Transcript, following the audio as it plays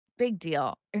Big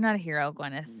deal. You're not a hero,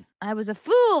 Gwyneth. I was a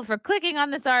fool for clicking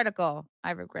on this article. I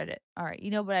regret it. All right.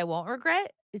 You know what I won't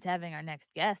regret is having our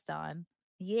next guest on.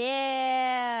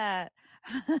 Yeah.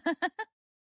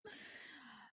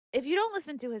 If you don't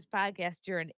listen to his podcast,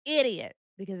 you're an idiot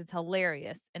because it's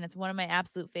hilarious and it's one of my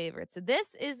absolute favorites. So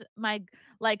this is my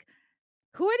like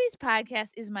who are these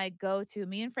podcasts is my go-to,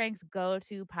 me and Frank's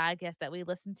go-to podcast that we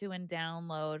listen to and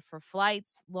download for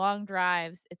flights, long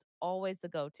drives. It's always the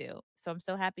go-to. So I'm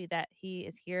so happy that he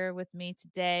is here with me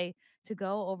today to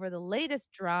go over the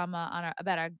latest drama on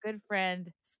about our good friend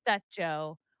Stut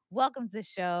Joe. Welcome to the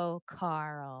show,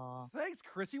 Karl. Thanks,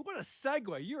 Chrissy. What a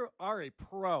segue. You are a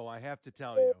pro, I have to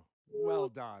tell you. Well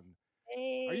done.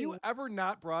 Are you Hey. ever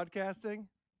not broadcasting?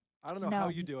 I don't know how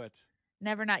No, you do it.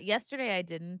 never not. Yesterday I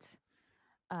didn't.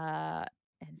 Uh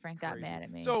and It's Frank got crazy. mad at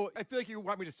me. So I feel like you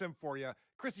want me to sim for you.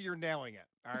 Chrissy, you're nailing it.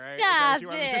 All right. Is that what Stop you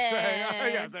want me to say? Oh,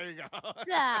 yeah, it. there you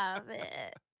Stop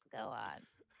it. Go on.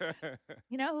 go.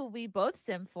 You know who we both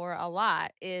sim for a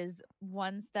lot is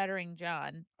one Stuttering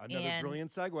John, Another and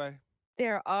brilliant segue.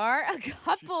 there are a She's so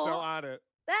couple. on it.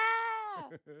 Ah!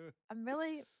 I'm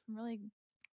really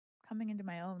coming into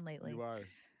my own lately. You are.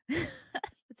 It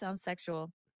sounds sexual.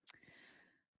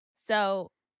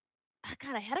 So,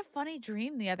 God, I had a funny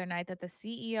dream the other night that the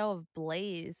CEO of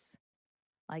Blaze,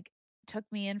 like, took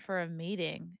me in for a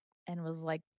meeting and was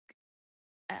like,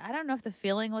 I don't know if the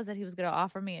feeling was that he was gonna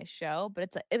offer me a show, but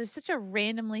it was such a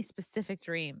randomly specific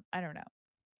dream. I don't know.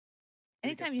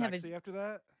 Did it get Anytime you have a sexy after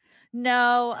that?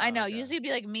 No, I Oh, know. okay. Usually it'd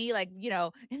be like me, like,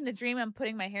 in the dream, I'm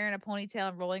putting my hair in a ponytail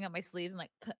and rolling up my sleeves and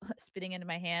like spitting into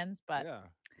my hands, but Yeah.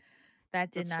 that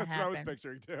did That's not that's what I was happen.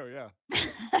 picturing too, yeah.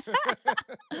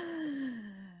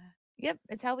 Yep,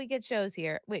 it's how we get shows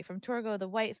here. Wait, from Torgo, the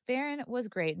White Farron was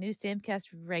great. New Simcast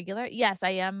regular. Yes, I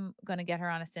am gonna get her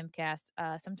on a Simcast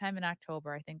sometime in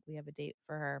October. I think we have a date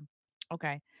for her.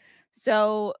 Okay.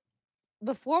 So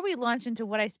before we launch into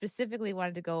what I specifically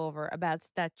wanted to go over about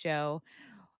Stut Joe,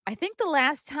 I think the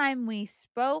last time we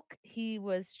spoke, he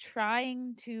was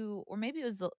trying to, or maybe it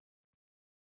was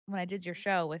when I did your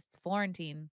show with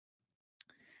Florentine.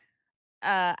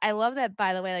 I love that,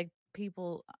 by the way, like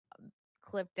people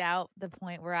clipped out the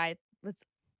point where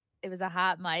it was a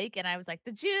hot mic and I was like,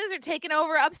 the Jews are taking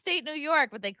over upstate New York,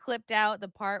 but they clipped out the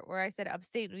part where I said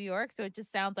upstate New York. So it just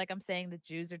sounds like I'm saying the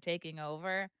Jews are taking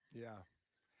over. Yeah.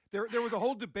 There was a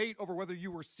whole debate over whether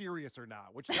you were serious or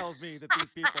not, which tells me that these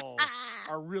people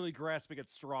are really grasping at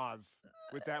straws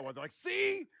with that one. They're like,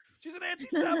 see, she's an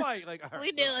anti-Semite. Like, all We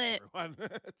right, knew relax, it. everyone.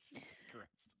 Jesus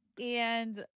Christ.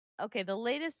 And okay, the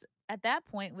latest at that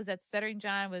point was that Stuttering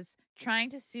John was trying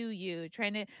to sue you,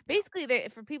 trying to Yeah. basically there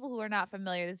for people who are not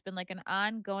familiar, there's been like an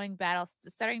ongoing battle.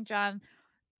 Stuttering John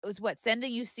was what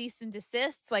sending you cease and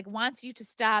desists, like wants you to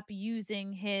stop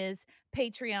using his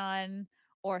Patreon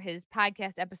or his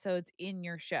podcast episodes in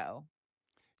your show.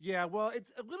 Yeah, well,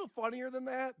 it's a little funnier than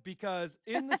that because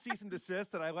in the cease and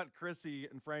desist that I let Chrissy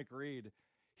and Frank read,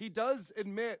 he does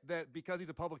admit that because he's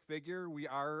a public figure, we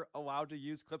are allowed to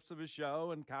use clips of his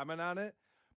show and comment on it.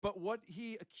 But what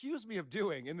he accused me of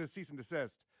doing in the cease and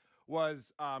desist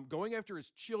was going after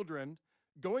his children,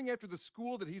 going after the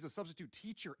school that he's a substitute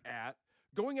teacher at,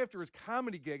 going after his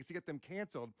comedy gigs to get them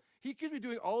canceled. He accused me of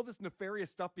doing all this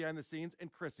nefarious stuff behind the scenes.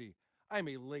 And Chrissy, I'm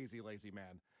a lazy, lazy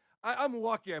man. I'm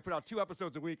lucky I put out 2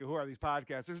 episodes a week of Who Are These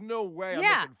Podcasts. There's no way I'm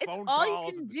Yeah, making it's phone all you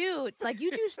calls. can do. Like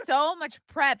you do so much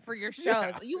prep for your show. Yeah,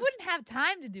 Like you wouldn't have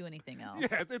time to do anything else.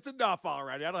 yeah, it's enough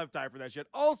already. I don't have time for that shit.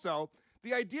 Also,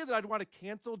 the idea that I'd want to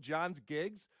cancel John's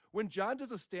gigs when John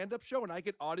does a stand-up show and I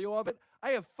get audio of it, I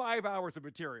have 5 hours of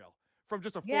material from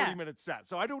just a Yeah. 40-minute set.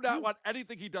 So I do not You want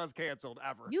anything he does canceled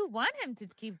ever. You want him to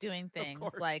keep doing Of things,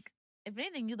 like, course. if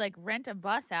anything, you like, rent a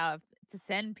bus out to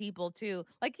send people to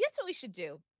like, that's what we should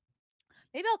do.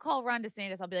 Maybe I'll call Ron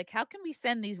DeSantis, I'll be like, "How can we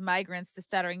send these migrants to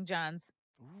Stuttering John's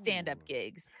stand-up Ooh.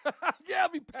 gigs?" Yeah, I'll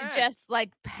be To just, packed.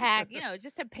 like, pack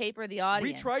just to paper the We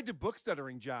audience. tried to book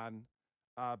Stuttering John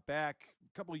back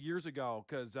a couple of years ago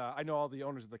because I know all the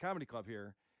owners of the comedy club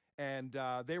here, and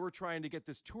they were trying to get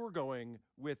this tour going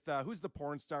with who's the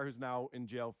porn star who's now in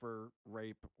jail for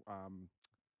rape.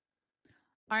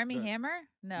 Army The Hammer?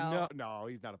 no, No. no,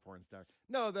 he's not a porn star.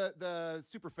 No, the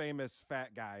super famous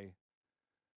fat guy.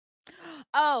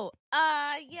 Oh,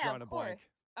 yeah, Drawing of a course.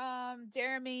 blank.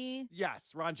 Jeremy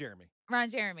Yes, Ron Jeremy.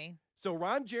 Ron Jeremy. So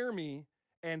Ron Jeremy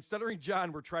and Stuttering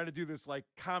John were trying to do this like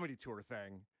comedy tour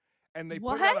thing, and they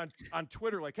put it out What? on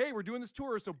Twitter like, "Hey, we're doing this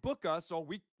tour, so book us." So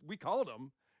we called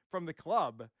them from the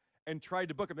club and tried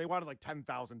to book them. They wanted like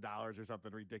 $10,000 or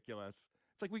something ridiculous.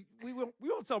 It's like we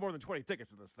won't sell more than 20 tickets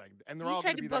to this thing, and So they're you all going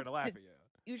tried to to be there book to laugh the at you.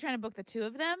 you were trying to book the 2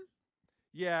 of them?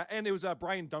 Yeah, and it was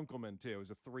Brian Dunkelman too. It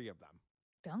was 3 of them.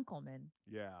 Dunkelman.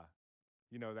 Yeah.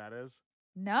 You know who that is?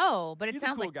 No, but it He's a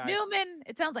sounds cool like guy. Newman.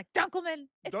 It sounds like Dunkelman.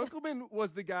 Dunkelman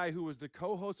was the guy who was the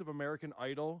co-host of American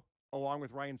Idol along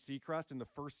with Ryan Seacrest in the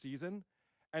first season.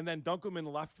 And then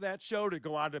Dunkelman left that show to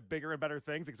go on to bigger and better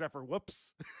things, except for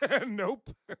whoops. Nope.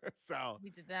 So We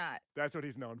did not. that's what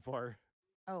he's known for.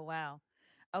 Oh, wow.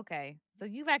 Okay. So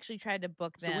you've actually tried to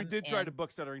book So we them did try to and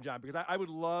book Stuttering John because I would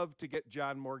love to get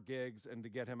John more gigs and to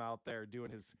get him out there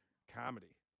doing his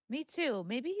comedy. me too.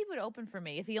 Maybe he would open for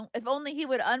me if only he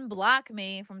would unblock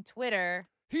me from Twitter.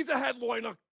 He's a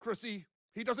headliner, Chrissie.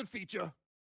 He doesn't feature.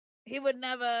 He would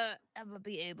never ever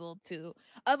be able to,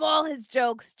 of all his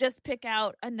jokes, just pick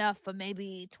out enough for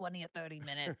maybe 20 or 30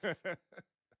 minutes.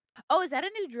 Oh, is that a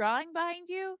new drawing behind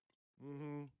you?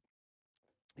 Mm-hmm.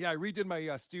 Yeah, I redid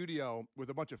my studio with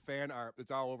a bunch of fan art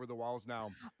that's all over the walls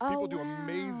now. Oh, People do wow.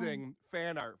 amazing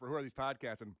fan art for Who Are These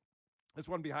Podcasts, and this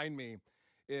one behind me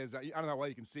is, I don't know why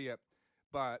you can see it,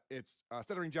 but it's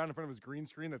Stuttering John in front of his green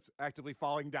screen that's actively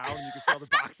falling down, and you can see all the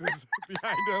boxes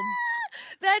behind him.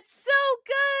 That's so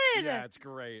good. Yeah, it's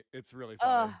great. It's really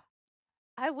funny.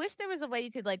 I wish there was a way you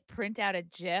could, like, print out a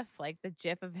GIF, like, the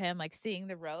GIF of him, like, seeing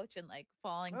the roach and, like,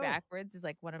 falling Oh. backwards is,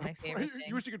 like, one of my favorite You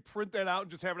things. wish you could print that out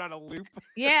and just have it on a loop?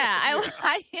 Yeah,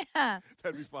 yeah.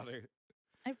 That'd be funny.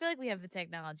 I feel like we have the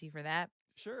technology for that.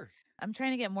 Sure. I'm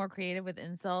trying to get more creative with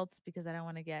insults because I don't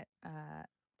wanna get,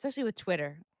 especially with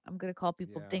Twitter. I'm gonna call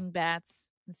people Yeah. dingbats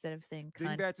instead of saying cunt.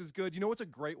 Dingbats is good. You know what's a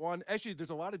great one? Actually,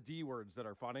 there's a lot of D words that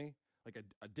are funny. Like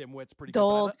a dimwit's pretty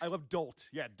Dolt. good. But I love dolt.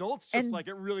 Yeah, dolt's just And like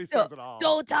it really says it all.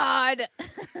 Dotard.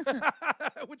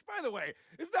 Which, by the way,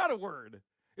 is not a word.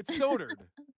 It's dotard.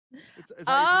 It's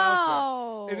how you pronounce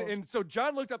Oh. it. And so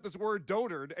John looked up this word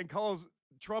dotard and calls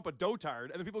Trump a dotard.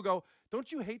 And then people go,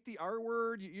 "Don't you hate the R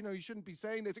word? You know, you shouldn't be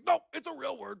saying this." Like, no, it's a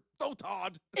real word.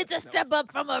 Dotard. It's a step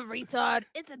up from a retard.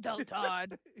 It's a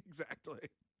dotard. Exactly.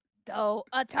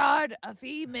 A tard, a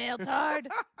female tard.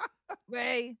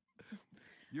 Ray.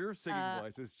 Your singing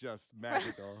voice is just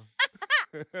magical.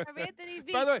 From Anthony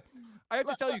B. By the way, I have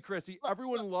to tell you, Chrissie,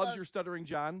 everyone loves your Stuttering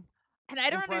John. And I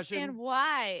don't impression. understand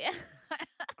why.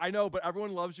 I know, but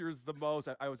everyone loves yours the most.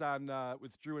 I was on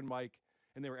with Drew and Mike,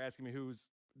 and they were asking me who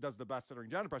does the best Stuttering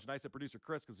John impression. I said producer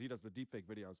Chris because he does the deepfake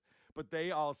videos. But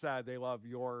they all said they love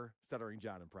your Stuttering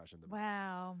John impression the best.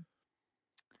 Wow.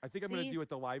 I think I'm going to do at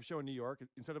the live show in New York.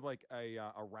 Instead of like a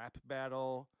rap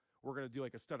battle, we're going to do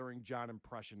like a Stuttering John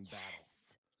impression battle.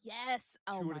 Yes.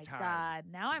 Oh 2 my at a time God.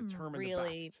 Now I'm determine the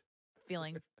really best.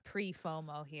 feeling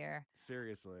pre-FOMO here.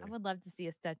 Seriously. I would love to see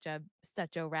a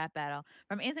Stutcho rap battle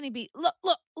from Anthony B.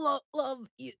 Love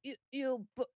you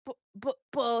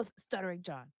both, Stuttering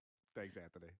John. Thanks,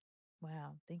 Anthony.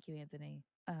 Wow. Thank you, Anthony.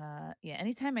 Yeah,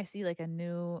 anytime I see like a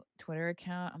new Twitter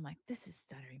account, I'm like, this is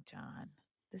Stuttering John.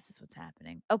 This is what's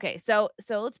happening. Okay, so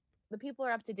the people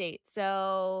are up to date.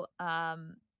 So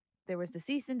there was the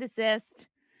cease and desist.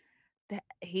 That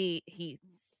he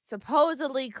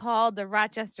supposedly called the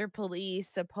Rochester police,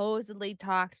 supposedly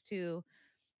talked to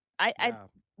I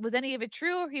was any of it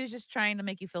true, or he was just trying to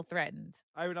make you feel threatened?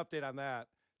 I have an update on that.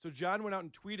 So John went out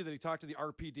and tweeted that he talked to the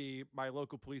RPD, my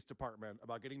local police department,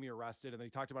 about getting me arrested, and then he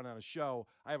talked about it on a show.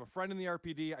 I have a friend in the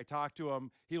RPD. I talked to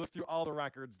him. He looked through all the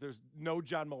records. There's no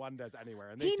John Melendez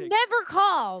anywhere. And He never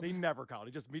called. They never called.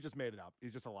 He just made it up.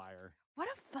 He's just a liar. What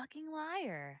a fucking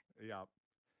liar. Yep.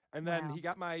 And then he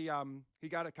got my he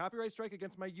got a copyright strike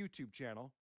against my YouTube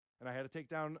channel, and I had to take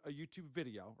down a YouTube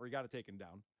video, or he got it taken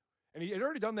down. And he had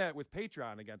already done that with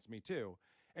Patreon against me too.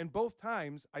 And both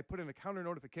times I put in a counter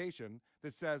notification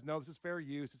that says, no, this is fair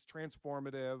use, it's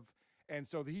transformative. And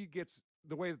so he gets,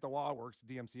 the way that the law works,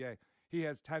 DMCA, he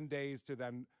has 10 days to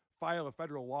then file a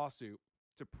federal lawsuit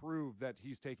to prove that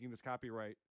he's taking this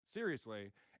copyright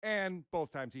seriously. And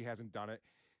both times he hasn't done it.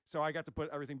 So I got to put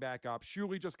everything back up.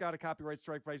 Shuley just got a copyright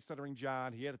strike by Stuttering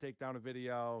John. He had to take down a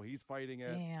video. He's fighting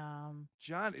it. Damn.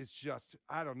 John is just,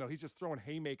 I don't know. He's just throwing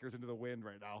haymakers into the wind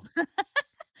right now.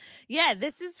 Yeah,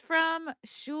 this is from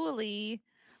Shuley.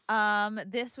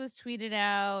 This was tweeted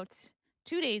out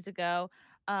 2 days ago.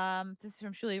 This is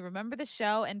from Shuley. Remember the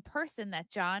show and person that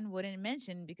John wouldn't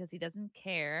mention because he doesn't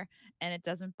care and it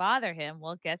doesn't bother him.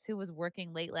 Well, guess who was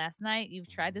working late last night? You've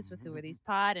tried this with Who Are These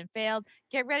Pod and failed.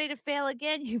 Get ready to fail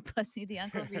again, you pussy. The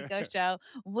Uncle Rico show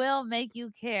will make you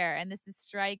care. And this is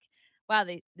strike. Wow,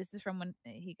 this is from when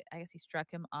I guess he struck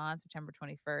him on September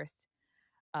 21st.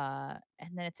 And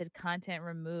then it said content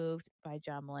removed by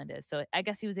John Melendez. So I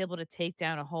guess he was able to take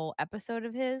down a whole episode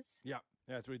of his. Yeah,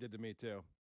 that's what he did to me too.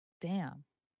 Damn.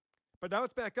 But now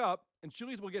it's back up, and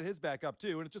Shuley's will get his back up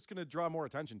too, and it's just going to draw more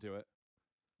attention to it.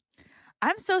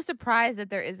 I'm so surprised that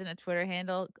there isn't a Twitter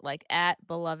handle like at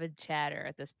beloved chatter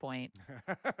at this point.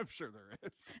 I'm sure there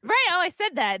is. Right. Oh, I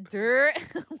said that. Dirt.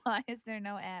 Why is there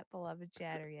no at beloved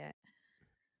chatter yet?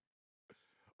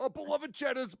 A beloved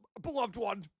Cheddar's beloved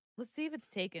one. Let's see if it's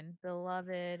taken.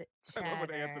 Beloved I love when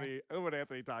chatter.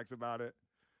 Anthony talks about it.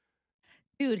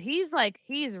 Dude, he's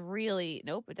really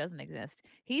nope, it doesn't exist.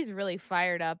 He's really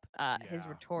fired up his Yeah.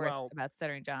 rhetoric Well, about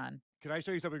Stuttering John. can I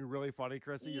show you something really funny,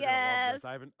 Chrissy? You're gonna love this. Yes.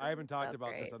 I This haven't is talked so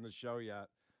about this great. on the show yet.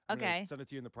 I'm gonna Okay. send it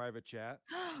to you in the private chat.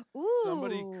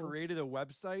 Somebody Ooh. created a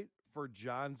website for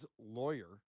John's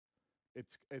lawyer.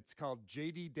 It's called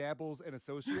JD Dabbles and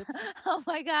Associates. Oh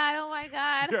my god, oh my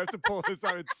god. You have to pull this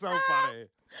out. It's so funny.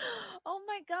 Oh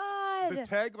my The god.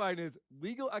 tagline is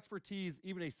legal expertise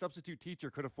even a substitute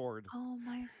teacher could afford. Oh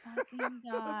my fucking So they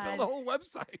built god. a whole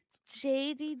website.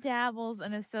 Shady Dabbles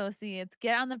and Associates,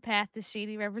 get on the path to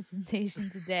shady representation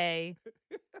today.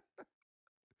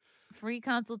 Free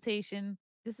consultation.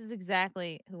 This is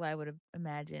exactly who I would have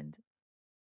imagined.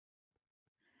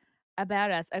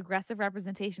 About us, aggressive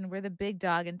representation. We're the big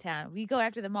dog in town. We go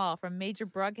after them all, from major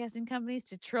broadcasting companies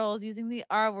to trolls using the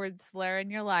R word slur in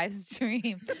your live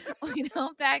stream. We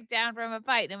don't back down from a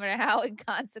fight, no matter how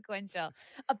inconsequential.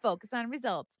 A focus on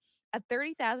results. A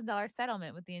 $30,000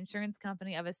 settlement with the insurance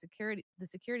company of the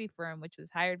security firm, which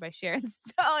was hired by Sharon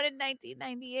Stone in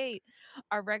 1998.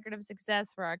 Our record of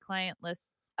success for our client lists,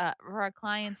 for our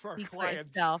clients, For our speak for clients.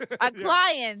 itself. Our Yeah.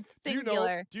 clients, Do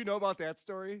singular. you know about that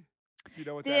story? Do you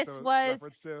know what that's This a was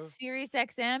reference to? Sirius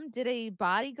XM. Did a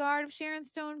bodyguard of Sharon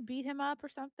Stone beat him up or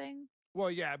something?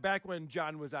 Well, yeah, back when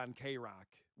John was on K-Rock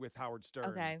with Howard Stern,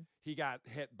 Okay. he got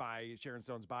hit by Sharon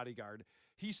Stone's bodyguard.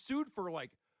 He sued for like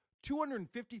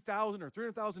 $250,000 or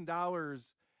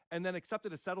 $300,000 and then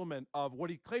accepted a settlement of what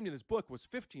he claimed in his book was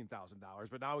 $15,000,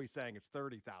 but now he's saying it's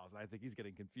 $30,000. I think he's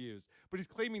getting confused. But he's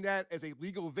claiming that as a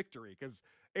legal victory because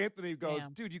Anthony goes,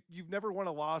 Damn. dude, you've never won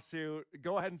a lawsuit.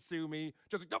 Go ahead and sue me.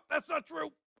 Just like, nope, that's not true.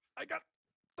 I got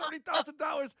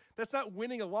 $30,000. That's not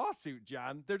winning a lawsuit,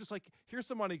 John. They're just like, here's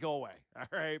some money, go away. All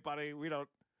right, buddy. We don't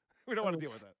want to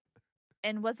deal with Oof. it.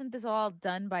 And wasn't this all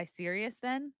done by Sirius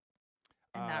then,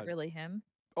 and not Uh, really him?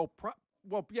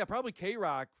 well, yeah, probably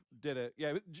K-Rock did it.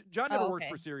 Yeah, John never Oh, worked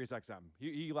for okay. Sirius XM.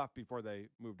 He left before they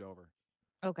moved over.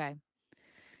 Okay.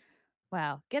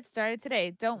 Wow. Get started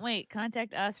today. Don't wait.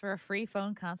 Contact us for a free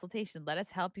phone consultation. Let us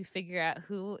help you figure out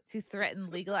who to threaten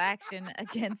legal action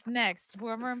against next.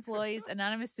 Former employees,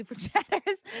 anonymous super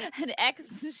chatters, and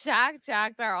ex-shock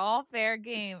jocks are all fair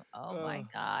game. Oh my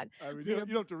God. I mean, Legal you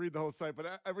don't have to read the whole site, but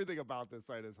everything about this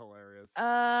site is hilarious.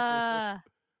 uh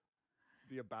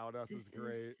The About Us this is is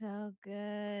great. so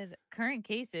good. Current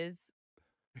cases.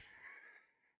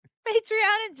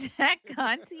 Patreon and Jack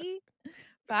Conti.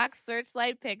 Fox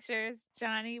Searchlight Pictures.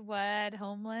 Johnny Wed,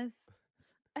 homeless.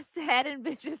 A sad and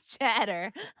vicious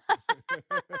chatter.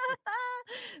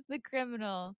 The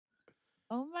criminal.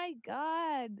 Oh my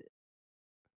god.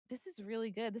 This is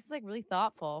really good. This is like really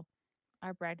thoughtful.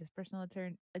 Our practice, personal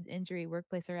injury,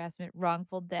 workplace harassment,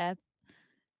 wrongful death.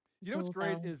 You know what's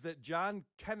great Zolfo. is that John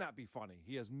cannot be funny.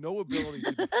 He has no ability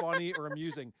to be funny or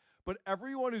amusing. But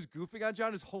everyone who's goofing on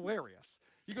John is hilarious.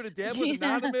 You go to Dabblers Yeah.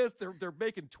 Anonymous, they're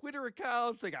making Twitter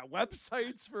accounts, they got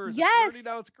websites for his Yes. attorney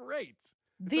now. It's great. It's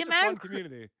The such a fun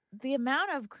community. the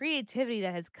amount of creativity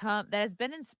that has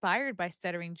been inspired by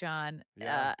Stuttering John,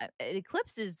 Yeah. it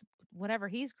eclipses whatever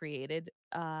he's created,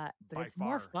 but By it's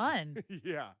more far. fun.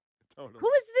 Yeah, totally.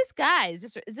 Who is this guy?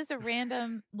 Is this a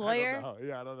random I lawyer? don't know.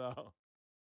 Yeah, I don't know.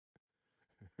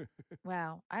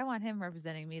 Wow, I want him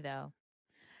representing me though.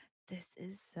 This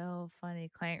is so funny.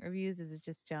 Client reviews, is it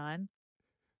just John?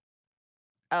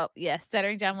 Oh, yes,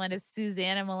 Stuttering John Melendez,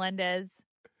 Susanna Melendez.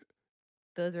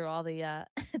 Those are all the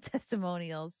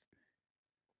testimonials.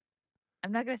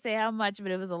 I'm not gonna say how much,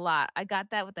 but it was a lot. I got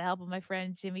that with the help of my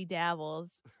friend Jimmy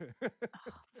Dabbles. Oh, fuck.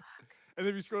 And then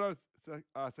if you scroll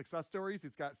down success stories,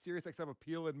 it's got SiriusXM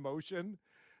appeal in motion.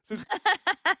 So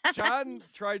John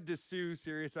tried to sue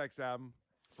SiriusXM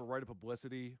for right of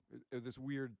publicity, this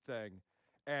weird thing,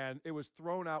 and it was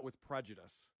thrown out with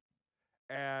prejudice.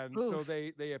 And so Oof.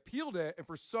 they appealed it, and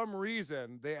for some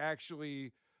reason they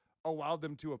actually allowed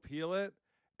them to appeal it.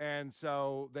 And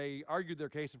so they argued their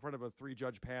case in front of a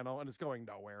 3-judge panel, and it's going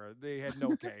nowhere. They had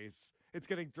no case. It's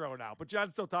getting thrown out. But John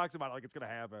still talks about it like it's going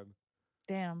to happen.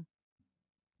 Damn.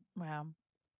 Wow.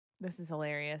 This is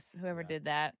hilarious. Whoever Yeah, did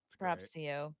that, it's props great. to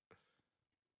you.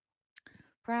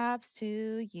 Props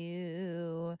to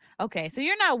you. Okay, so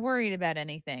you're not worried about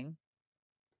anything.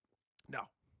 No.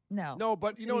 No. No,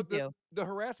 but What you did know, he do? the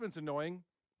harassment's annoying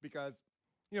because,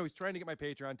 he's trying to get my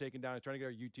Patreon taken down. He's trying to get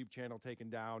our YouTube channel taken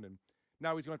down. And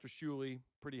now he's going after Shuli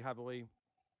pretty heavily.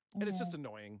 And it's just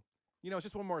annoying. It's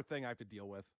just one more thing I have to deal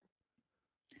with.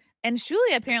 And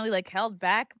Shuli apparently like held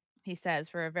back, he says,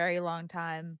 for a very long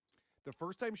time. The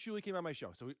first time Shuli came on my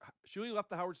show, so Shuli left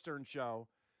the Howard Stern show,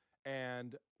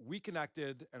 and we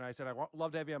connected, and I said,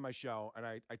 love to have you on my show. And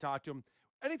I talked to him.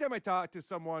 Anytime I talk to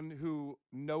someone who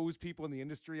knows people in the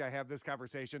industry, I have this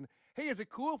conversation. Hey, is it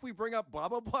cool if we bring up blah,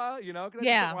 blah, blah? Because I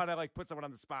just don't want to like put someone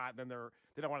on the spot, and then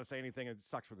they don't want to say anything, and it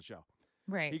sucks for the show.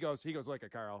 Right. He goes, look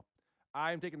at Karl.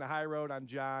 I'm taking the high road on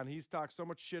John. He's talked so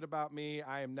much shit about me.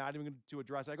 I am not even going to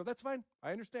address it. I go, that's fine.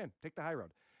 I understand. Take the high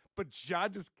road. But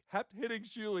John just kept hitting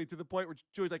Shuli to the point where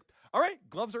Shuli's like, all right,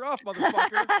 gloves are off,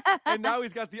 motherfucker. And now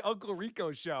he's got the Uncle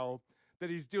Rico show that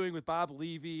he's doing with Bob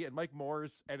Levy and Mike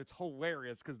Morse. And it's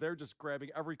hilarious because they're just grabbing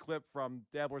every clip from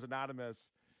Dabblers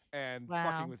Anonymous and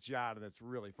fucking with John. And it's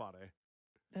really funny.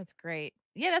 That's great.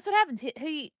 Yeah, that's what happens.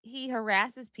 He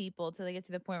harasses people till they get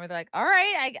to the point where they're like, all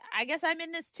right, I guess I'm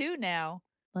in this too now.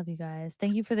 Love you guys.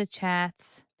 Thank you for the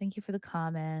chats. Thank you for the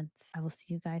comments. I will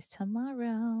see you guys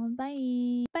tomorrow.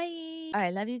 Bye. Bye. All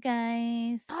right. Love you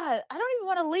guys. God, I don't even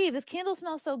want to leave. This candle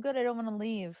smells so good. I don't want to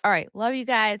leave. All right. Love you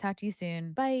guys. Talk to you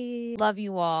soon. Bye. Love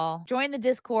you all. Join the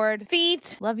Discord.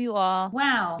 Feet. Love you all.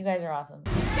 Wow. You guys are awesome.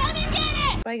 Come and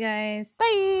get it. Bye, guys.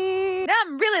 Bye. Now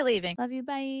I'm really leaving. Love you.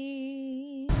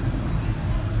 Bye.